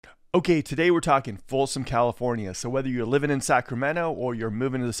Okay, today we're talking Folsom, California. So whether you're living in Sacramento or you're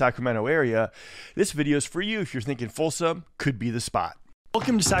moving to the Sacramento area, this video is for you if you're thinking Folsom could be the spot.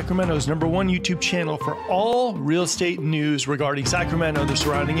 Welcome to Sacramento's #1 YouTube channel for all real estate news regarding Sacramento and the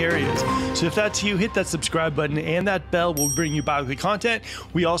surrounding areas. So if that's you, hit that subscribe button and that bell will bring you bi-weekly content.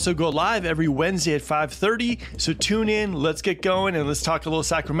 We also go live every Wednesday at 5:30. So tune in, let's get going, and let's talk a little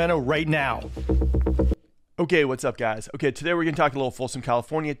Sacramento right now. Okay, what's up, guys? Okay, today we're going to talk a little Folsom,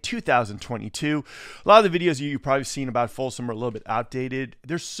 California, 2022. A lot of the videos you've probably seen about Folsom are a little bit outdated.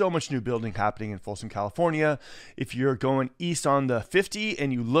 There's so much new building happening in Folsom, California. If you're going east on the 50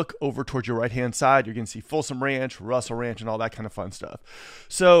 and you look over towards your right-hand side, you're going to see Folsom Ranch, Russell Ranch, and all that kind of fun stuff.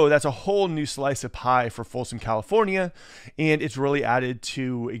 So that's a whole new slice of pie for Folsom, California, and it's really added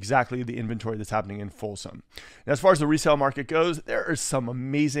to exactly the inventory that's happening in Folsom. Now, as far as the resale market goes, there are some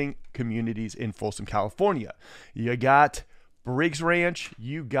amazing communities in Folsom, California. You got Briggs Ranch,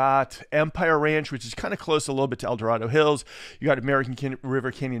 you got Empire Ranch, which is kind of close a little bit to El Dorado Hills. You got American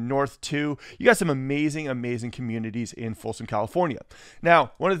River Canyon North too. You got some amazing communities in Folsom, California.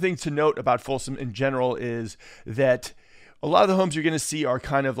 Now, one of the things to note about Folsom in general is that a lot of the homes you're going to see are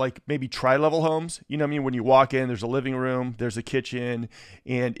kind of like maybe tri-level homes. You know what I mean? When you walk in, there's a living room, there's a kitchen,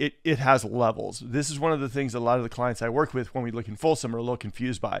 and it has levels. This is one of the things that a lot of the clients I work with when we look in Folsom are a little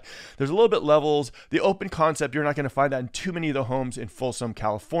confused by. There's a little bit levels. The open concept, you're not going to find that in too many of the homes in Folsom,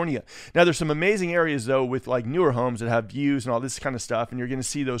 California. Now, there's some amazing areas, though, with like newer homes that have views and all this kind of stuff, and you're going to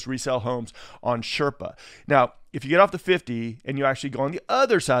see those resale homes on Sherpa. Now, if you get off the 50 and you actually go on the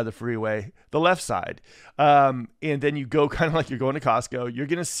other side of the freeway, the left side, and then you go kind of like you're going to Costco, you're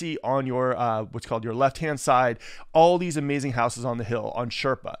going to see on your what's called your left-hand side all these amazing houses on the hill on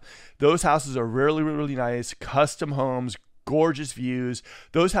Sherpa. Those houses are really nice, custom homes, gorgeous views.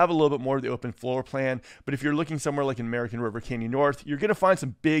 Those have a little bit more of the open floor plan. But if you're looking somewhere like in American River Canyon North, you're going to find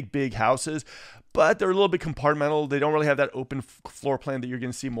some big houses, but they're a little bit compartmental. They don't really have that open floor plan that you're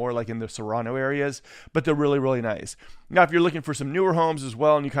going to see more like in the Serrano areas, but they're really nice. Now, if you're looking for some newer homes as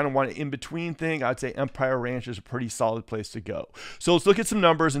well and you kind of want an in-between thing, I'd say Empire Ranch is a pretty solid place to go. So let's look at some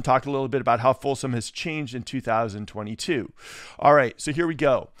numbers and talk a little bit about how Folsom has changed in 2022. All right, so here we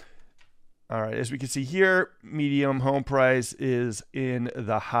go. All right, as we can see here, medium home price is in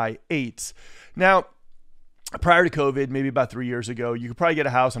the high 8s. Now, prior to COVID, maybe about 3 years ago, you could probably get a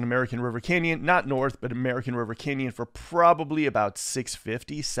house on American River Canyon, not North, but American River Canyon for probably about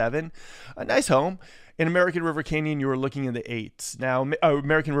 $650, $7. A nice home. In American River Canyon, you were looking in the 8s. Now,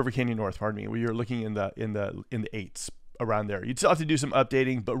 American River Canyon North, pardon me, where you're looking in the 8s. Around there. You'd still have to do some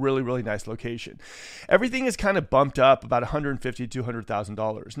updating, but really nice location. Everything is kind of bumped up about $150,000 to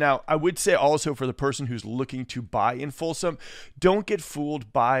 $200,000. Now, I would say also for the person who's looking to buy in Folsom, don't get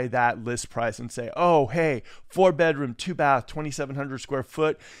fooled by that list price and say, oh, hey, 4-bedroom, 2-bath, 2,700 square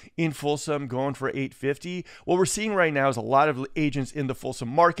foot in Folsom going for $850. What we're seeing right now is a lot of agents in the Folsom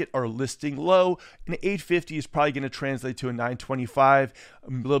market are listing low. An $850 is probably going to translate to a $925. A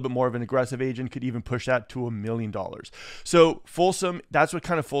little bit more of an aggressive agent could even push that to $1 million. So Folsom, that's what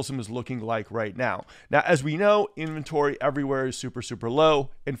kind of Folsom is looking like right now. Now, as we know, inventory everywhere is super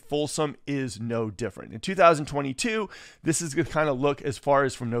low, and Folsom is no different. In 2022, this is the kind of look as far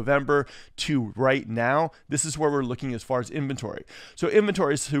as from November to right now. This is where we're looking as far as inventory. So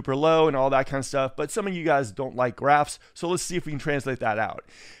inventory is super low and all that kind of stuff, but some of you guys don't like graphs, so let's see if we can translate that out.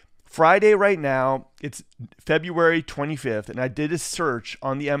 Friday right now, it's February 25th, and I did a search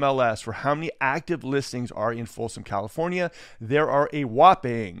on the MLS for how many active listings are in Folsom, California. There are a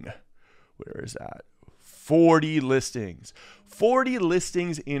whopping, where is that? 40 listings. 40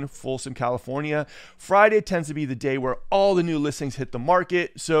 listings in Folsom, California. Friday tends to be the day where all the new listings hit the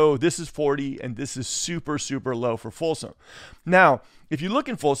market. So this is 40, and this is super low for Folsom. Now, if you look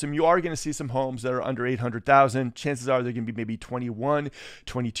in Folsom, you are going to see some homes that are under 800,000. Chances are they're going to be maybe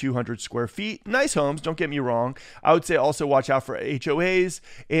 2,200 square feet. Nice homes, don't get me wrong. I would say also watch out for HOAs,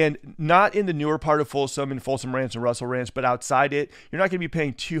 and not in the newer part of Folsom, in Folsom Ranch and Russell Ranch, but outside it. You're not going to be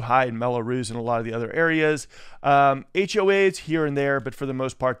paying too high in Melrose and a lot of the other areas. HOAs here and there, but for the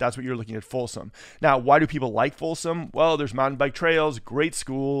most part, that's what you're looking at Folsom. Now, why do people like Folsom? Well, there's mountain bike trails, great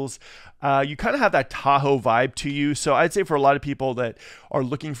schools. You kind of have that Tahoe vibe to you. So I'd say for a lot of people that are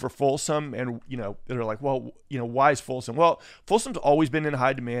looking for Folsom and, they're like, well, why is Folsom? Well, Folsom's always been in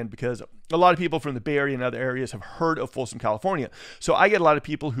high demand because a lot of people from the Bay Area and other areas have heard of Folsom, California. So I get a lot of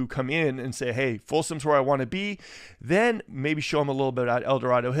people who come in and say, hey, Folsom's where I want to be. Then maybe show them a little bit about El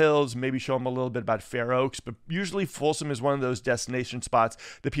Dorado Hills, maybe show them a little bit about Fair Oaks. But usually Folsom is one of those destination spots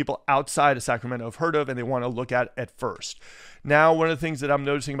that people outside of Sacramento have heard of and they want to look at first. Now, one of the things that I'm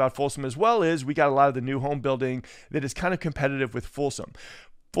noticing about Folsom as well is we got a lot of the new home building that is kind of competitive with Folsom.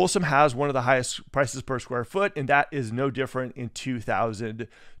 Folsom has one of the highest prices per square foot, and that is no different in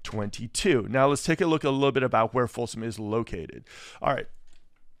 2022. Now let's take a look a little bit about where Folsom is located. All right.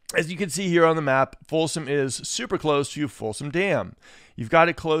 As you can see here on the map, Folsom is super close to Folsom Dam. You've got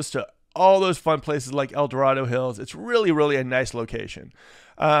it close to all those fun places like El Dorado Hills. It's really, really a nice location.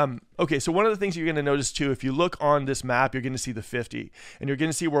 Okay, so one of the things you're going to notice too, if you look on this map, you're going to see the 50, and you're going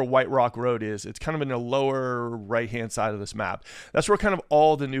to see where White Rock Road is. It's kind of in the lower right-hand side of this map. That's where kind of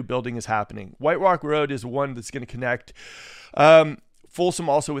all the new building is happening. White Rock Road is one that's going to connect Folsom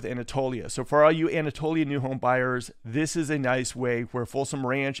also with Anatolia. So for all you Anatolia new home buyers, this is a nice way where Folsom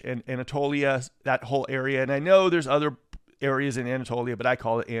Ranch and Anatolia, that whole area, and I know there's other areas in Anatolia, but I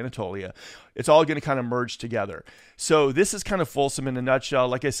call it Anatolia. It's all going to kind of merge together. So this is kind of Folsom in a nutshell.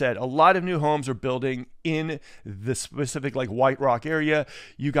 Like I said, a lot of new homes are building in the specific like White Rock area.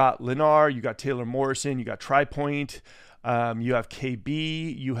 You got Lennar, you got Taylor Morrison, you got Tri-Point, you have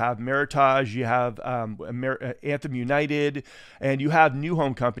KB, you have Meritage, you have Anthem United, and you have New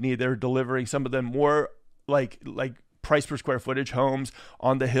Home Company. They're delivering some of them more like price per square footage homes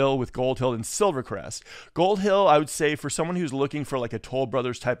on the hill with Gold Hill and Silvercrest. Gold Hill, I would say for someone who's looking for like a Toll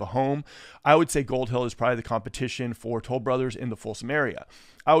Brothers type of home, I would say Gold Hill is probably the competition for Toll Brothers in the Folsom area.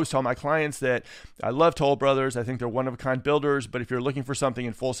 I always tell my clients that I love Toll Brothers. I think they're one of a kind builders, but if you're looking for something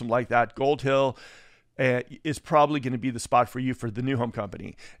in Folsom like that, Gold Hill is probably going to be the spot for you for the New Home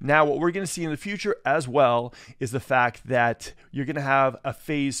Company. Now, what we're going to see in the future as well is the fact that you're going to have a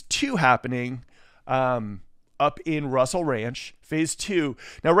phase 2 happening up in Russell Ranch, phase 2.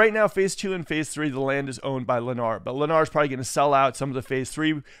 Now, right now, phase 2 and phase 3, the land is owned by Lennar, but Lennar is probably going to sell out some of the phase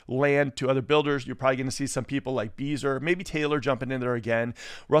 3 land to other builders. You're probably going to see some people like Beazer, maybe Taylor jumping in there again.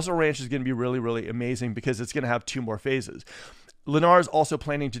 Russell Ranch is going to be really, really amazing because it's going to have 2 more phases. Lennar is also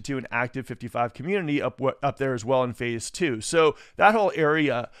planning to do an active 55 community up there as well in phase 2. So that whole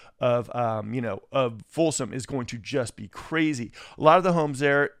area of Folsom is going to just be crazy. A lot of the homes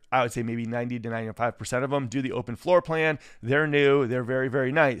there, I would say maybe 90 to 95% of them do the open floor plan. They're new. They're very,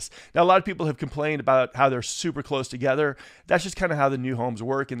 very nice. Now, a lot of people have complained about how they're super close together. That's just kind of how the new homes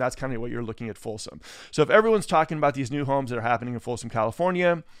work, and that's kind of what you're looking at Folsom. So if everyone's talking about these new homes that are happening in Folsom,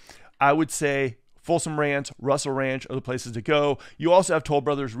 California, I would say Folsom Ranch, Russell Ranch are the places to go. You also have Toll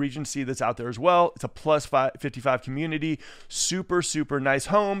Brothers Regency that's out there as well. It's a plus 55 community. Super, super nice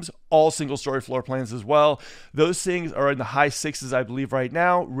homes, all single-story floor plans as well. Those things are in the high 6s, I believe, right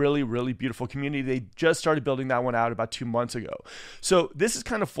now. Really, really beautiful community. They just started building that one out about 2 months ago. So this is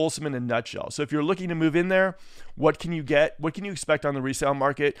kind of Folsom in a nutshell. So if you're looking to move in there, what can you get? What can you expect on the resale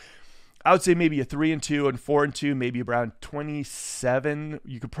market? I would say maybe a 3 and 2 and 4 and 2, maybe around 27.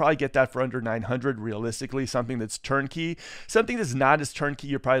 You could probably get that for under 900 realistically, something that's turnkey. Something that's not as turnkey,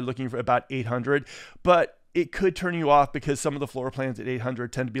 you're probably looking for about 800, but it could turn you off because some of the floor plans at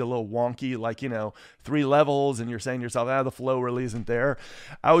 800 tend to be a little wonky, like, 3 levels, and you're saying to yourself, the flow really isn't there.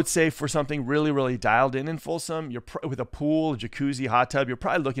 I would say for something really, really dialed in Folsom, you're with a pool, a jacuzzi, hot tub, you're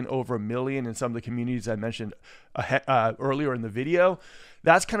probably looking over $1 million in some of the communities I mentioned earlier in the video.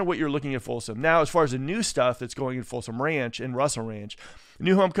 That's kind of what you're looking at Folsom. Now, as far as the new stuff that's going in Folsom Ranch and Russell Ranch,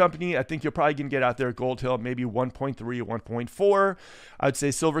 New Home Company, I think you're probably going to get out there at Gold Hill, maybe 1.3, 1.4. I'd say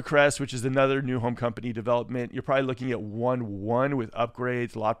Silvercrest, which is another New Home Company development, you're probably looking at 1.1 with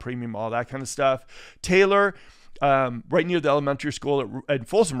upgrades, a lot premium, all that kind of stuff. Taylor, right near the elementary school at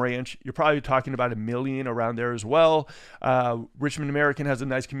Folsom Ranch, you're probably talking about $1 million around there as well. Richmond American has a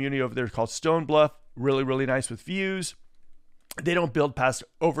nice community over there called Stone Bluff, really, really nice with views. They don't build past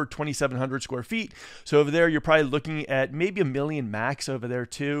over 2,700 square feet. So over there, you're probably looking at maybe $1 million max over there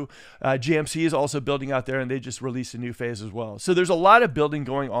too. GMC is also building out there, and they just released a new phase as well. So there's a lot of building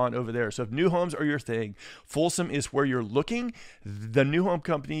going on over there. So if new homes are your thing, Folsom is where you're looking. The New Home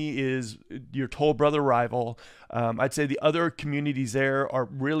Company is your Toll Brother rival. I'd say the other communities there are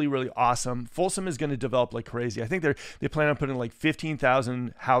really, really awesome. Folsom is going to develop like crazy. I think they plan on putting like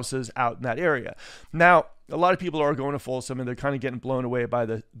 15,000 houses out in that area. Now, a lot of people are going to Folsom, and they're kind of getting blown away by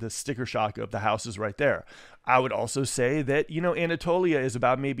the sticker shock of the houses right there. I would also say that, Anatolia is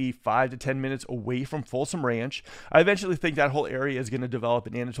about maybe 5 to 10 minutes away from Folsom Ranch. I eventually think that whole area is going to develop,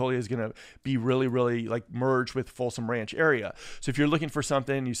 and Anatolia is going to be really, really like merged with Folsom Ranch area. So if you're looking for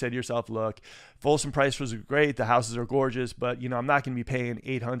something, you say to yourself, look, Folsom price was great. The houses are gorgeous, but I'm not going to be paying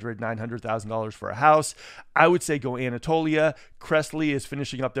 $800,000, $900,000 for a house. I would say go Anatolia. Crestley is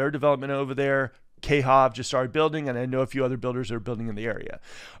finishing up their development over there. KHOV just started building, and I know a few other builders that are building in the area.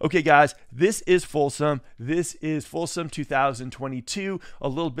 Okay, guys, this is Folsom. This is Folsom 2022, a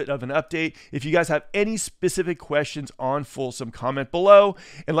little bit of an update. If you guys have any specific questions on Folsom, comment below.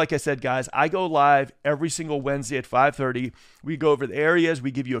 And like I said, guys, I go live every single Wednesday at 5:30. We go over the areas.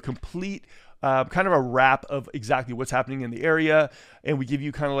 We give you a complete kind of a wrap of exactly what's happening in the area. And we give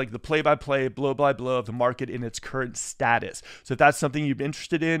you kind of like the play-by-play, blow-by-blow of the market in its current status. So if that's something you're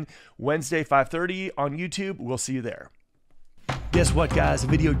interested in, Wednesday, 5:30 on YouTube, we'll see you there. Guess what, guys? The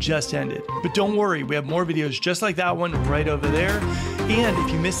video just ended. But don't worry, we have more videos just like that one right over there. And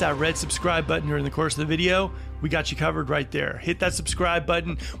if you missed that red subscribe button during the course of the video, we got you covered right there. Hit that subscribe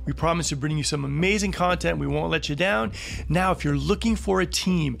button. We promise to bring you some amazing content. We won't let you down. Now, if you're looking for a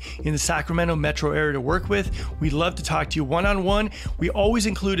team in the Sacramento metro area to work with, we'd love to talk to you one-on-one. We always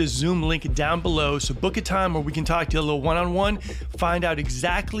include a Zoom link down below, so book a time where we can talk to you a little one-on-one, find out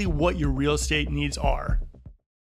exactly what your real estate needs are.